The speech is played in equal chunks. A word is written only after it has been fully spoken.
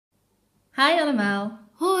Hi allemaal!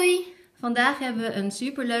 Hoi! Vandaag hebben we een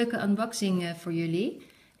superleuke unboxing voor jullie.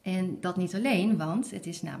 En dat niet alleen, want het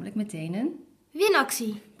is namelijk meteen een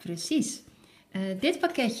winactie. Precies. Dit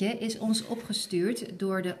pakketje is ons opgestuurd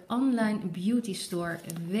door de online beauty store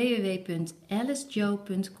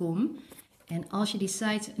www.alicejoe.com. En als je die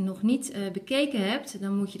site nog niet bekeken hebt,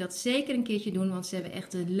 dan moet je dat zeker een keertje doen, want ze hebben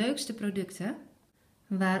echt de leukste producten.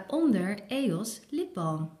 Waaronder EOS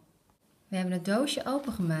lipbalm. We hebben het doosje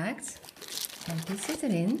opengemaakt en dit zit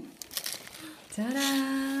erin.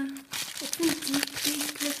 Tadaa! Ik vind die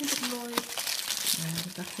kleur mooi. Ja,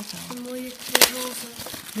 dat dacht ik al. Een mooie roze.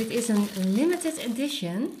 Dit is een limited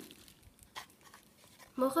edition.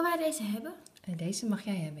 Mogen wij deze hebben? En deze mag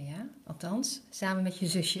jij hebben, ja. Althans, samen met je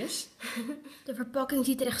zusjes. De verpakking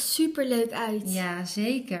ziet er echt super leuk uit. Ja,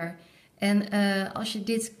 zeker. En als je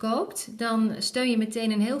dit koopt, dan steun je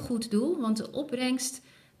meteen een heel goed doel. Want de opbrengst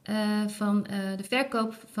van de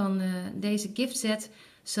verkoop van deze giftset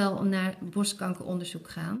zal naar borstkankeronderzoek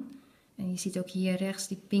gaan. En je ziet ook hier rechts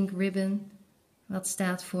die pink ribbon, wat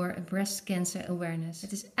staat voor Breast Cancer Awareness.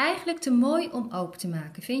 Het is eigenlijk te mooi om open te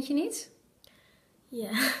maken, vind je niet?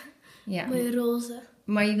 Ja, Ja. mooie roze.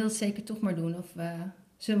 Maar je wilt het zeker toch maar doen, of zullen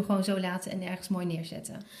we hem gewoon zo laten en ergens mooi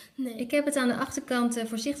neerzetten? Nee. Ik heb het aan de achterkant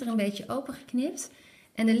voorzichtig een beetje opengeknipt.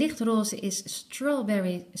 En de lichtroze is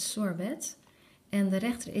Strawberry Sorbet. En de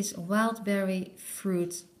rechter is Wildberry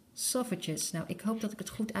Fruit Sausages. Nou, ik hoop dat ik het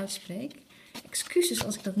goed uitspreek. Excuses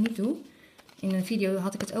als ik dat niet doe. In een video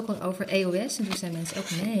had ik het ook al over EOS. En toen zeiden mensen ook,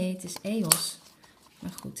 nee, het is EOS.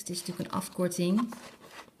 Maar goed, het is natuurlijk een afkorting.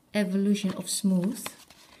 Evolution of Smooth.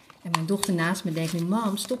 En mijn dochter naast me denkt nu,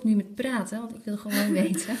 mam, stop nu met praten. Want ik wil gewoon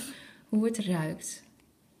weten hoe het ruikt.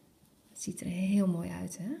 Het ziet er heel mooi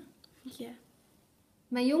uit, hè? Ja.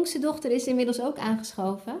 Mijn jongste dochter is inmiddels ook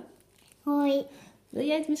aangeschoven. Hoi, Wil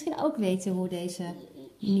jij het misschien ook weten hoe deze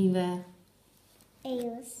nieuwe,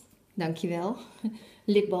 EOS. dankjewel,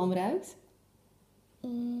 lipbalm ruikt?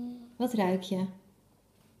 Wat ruik je?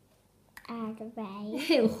 Aardbei.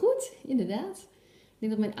 Heel goed, inderdaad. Ik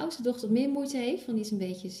denk dat mijn oudste dochter wat meer moeite heeft, want die is een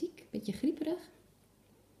beetje ziek, een beetje grieperig.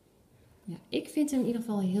 Ja, ik vind hem in ieder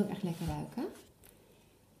geval heel erg lekker ruiken.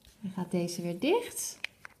 Dan gaat deze weer dicht.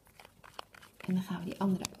 En dan gaan we die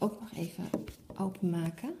andere ook nog even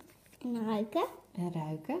openmaken. En ruiken. En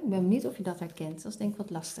ruiken. Ik ben benieuwd of je dat herkent. Dat is denk ik wat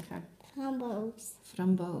lastiger. Framboos.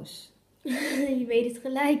 Framboos. Je weet het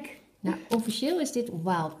gelijk. Nou, officieel is dit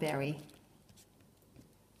Wildberry.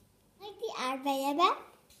 Mag ik die aardbei hebben?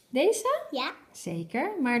 Deze? Ja.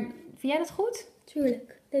 Zeker. Maar vind jij dat goed?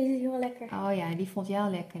 Tuurlijk, deze is heel lekker. Oh ja, die vond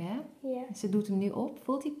jou lekker, hè? Ja. Ze doet hem nu op.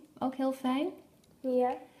 Voelt hij ook heel fijn?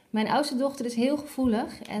 Ja. Mijn oudste dochter is heel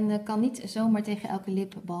gevoelig en kan niet zomaar tegen elke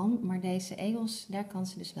lipbalm. Maar deze EOS, daar kan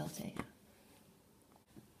ze dus wel tegen.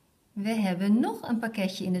 We hebben nog een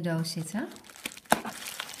pakketje in de doos zitten.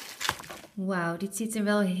 Wauw, dit ziet er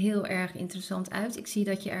wel heel erg interessant uit. Ik zie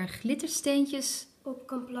dat je er glittersteentjes Op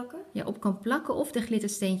kan plakken. op kan plakken. Of de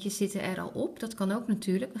glittersteentjes zitten er al op. Dat kan ook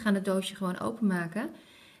natuurlijk. We gaan het doosje gewoon openmaken.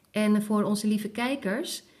 En voor onze lieve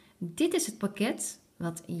kijkers, dit is het pakket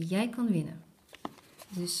wat jij kan winnen.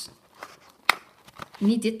 Dus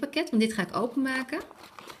niet dit pakket, want dit ga ik openmaken.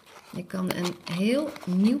 Je kan een heel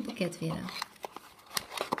nieuw pakket winnen.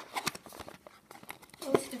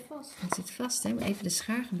 Oh, het zit er vast. Het zit vast, hè? Maar even de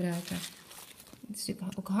schaar gebruiken. Het is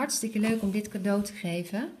natuurlijk ook hartstikke leuk om dit cadeau te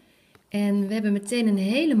geven. En we hebben meteen een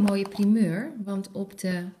hele mooie primeur. Want op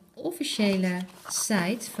de officiële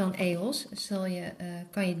site van EOS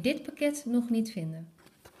kan je dit pakket nog niet vinden.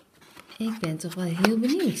 Ik ben toch wel heel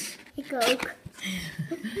benieuwd. Ik ook.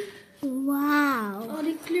 Wauw. Oh,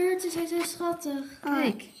 die kleurtjes zijn zo schattig.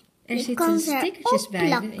 Kijk, er je zitten kan ze stickertjes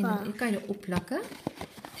bij. opplakken. Die kan je erop plakken.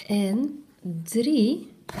 En 3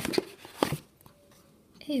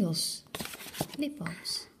 EOS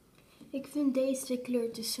lipbalms. Ik vind deze twee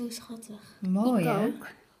kleurtjes zo schattig. Mooi, Ik hè? ook.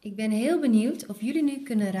 Ik ben heel benieuwd of jullie nu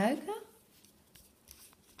kunnen ruiken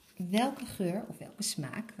welke geur of welke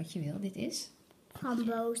smaak, wat je wil, dit is.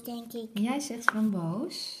 Framboos, denk ik. Jij zegt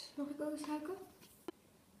framboos. Mag ik ook eens ruiken?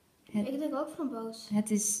 Het, Ik denk ook framboos.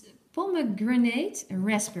 het is pomegranate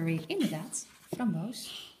raspberry. Inderdaad,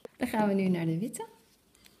 framboos. Dan gaan we nu naar de witte.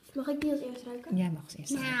 Mag ik die als eerst ruiken? Jij mag als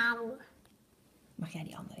eerste ruiken. Nou. Mag jij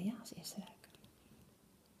die andere? Ja, als eerste ruiken.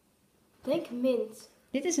 Ik denk mint.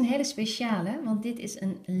 Dit is een hele speciale, want dit is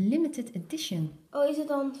een limited edition. Oh, is het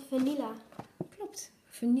dan vanilla? Klopt,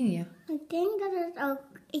 vanille. Ik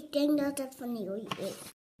denk dat het vanille is.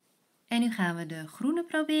 En nu gaan we de groene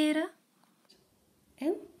proberen.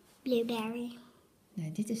 En? Blueberry.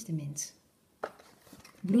 Nee, dit is de mint.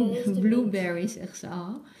 Ja, dit is de Blueberry, zegt ze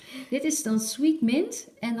al. Dit is dan sweet mint.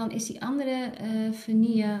 En dan is die andere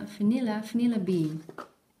vanilla bean.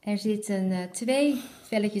 Er zitten 2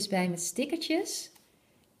 velletjes bij met stickertjes.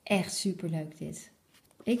 Echt super leuk dit.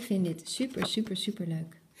 Ik vind dit super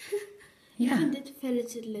leuk. Ik Ja. vind dit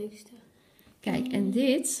velletje het leukste. Kijk, en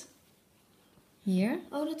dit hier.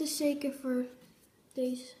 Oh, dat is zeker voor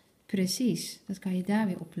deze. Precies, dat kan je daar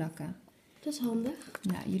weer op plakken. Dat is handig.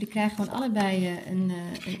 Nou, jullie krijgen gewoon allebei een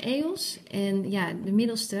EOS. En ja, de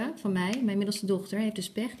middelste van mij, mijn middelste dochter, heeft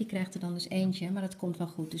dus pech. Die krijgt er dan dus eentje, maar dat komt wel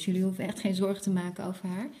goed. Dus jullie hoeven echt geen zorgen te maken over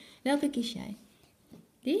haar. Welke kies jij?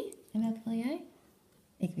 Die? En welke wil jij?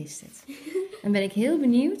 Ik wist het. Dan ben ik heel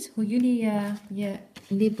benieuwd hoe jullie je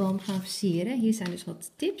lipbalm gaan versieren. Hier zijn dus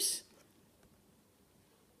wat tips.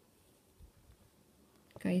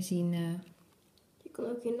 Kan je zien... Je kan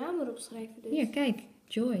ook je naam erop schrijven. Dus. Hier, kijk.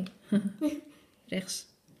 Joy. Rechts.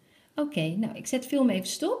 Oké, nou, ik zet film even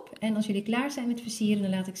stop. En als jullie klaar zijn met versieren,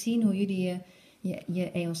 dan laat ik zien hoe jullie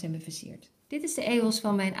je EOS hebben versierd. Dit is de EOS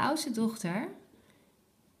van mijn oudste dochter.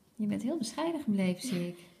 Je bent heel bescheiden gebleven, zie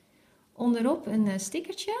ik. Onderop een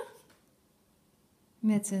stickertje.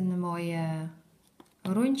 Met een mooi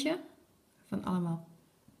rondje. Van allemaal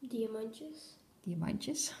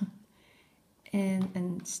diamantjes. En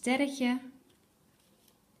een sterretje.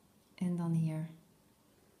 En dan hier.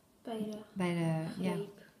 Bij de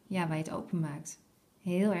ja, waar je het openmaakt.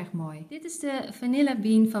 Heel erg mooi. Dit is de vanilla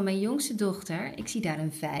bean van mijn jongste dochter. Ik zie daar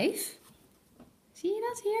een 5. Zie je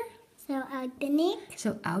dat hier? Zo oud ben ik.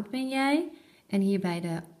 Zo oud ben jij. En hier bij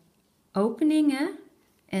de openingen.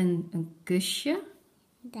 En een kusje.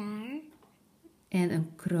 Daar. En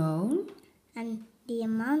een kroon. Een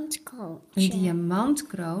diamantkroon. Een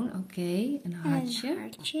diamantkroon, oké. Een hartje. Een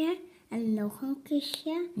hartje. En nog een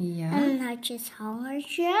kusje. Ja. En een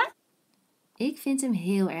hartjeshangertje. Ik vind hem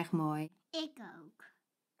heel erg mooi. Ik ook.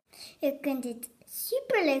 Je kunt dit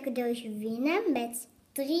superleuke doosje winnen met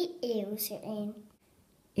 3 EOS erin.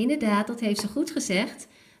 Inderdaad, dat heeft ze goed gezegd.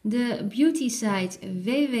 De beauty site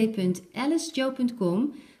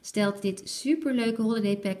www.alicejo.com stelt dit superleuke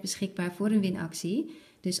holiday pack beschikbaar voor een winactie.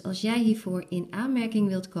 Dus als jij hiervoor in aanmerking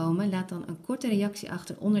wilt komen, laat dan een korte reactie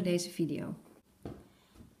achter onder deze video.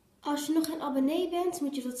 Als je nog geen abonnee bent,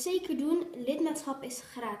 moet je dat zeker doen. Lidmaatschap is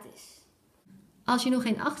gratis. Als je nog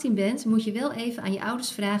geen 18 bent, moet je wel even aan je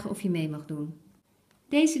ouders vragen of je mee mag doen.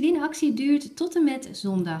 Deze winactie duurt tot en met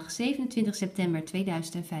zondag 27 september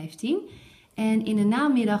 2015. En in de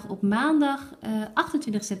namiddag op maandag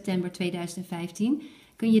 28 september 2015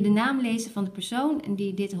 kun je de naam lezen van de persoon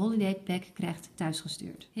die dit holiday pack krijgt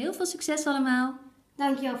thuisgestuurd. Heel veel succes allemaal!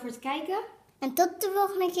 Dankjewel voor het kijken. En tot de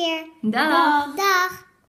volgende keer. Dag! Dag!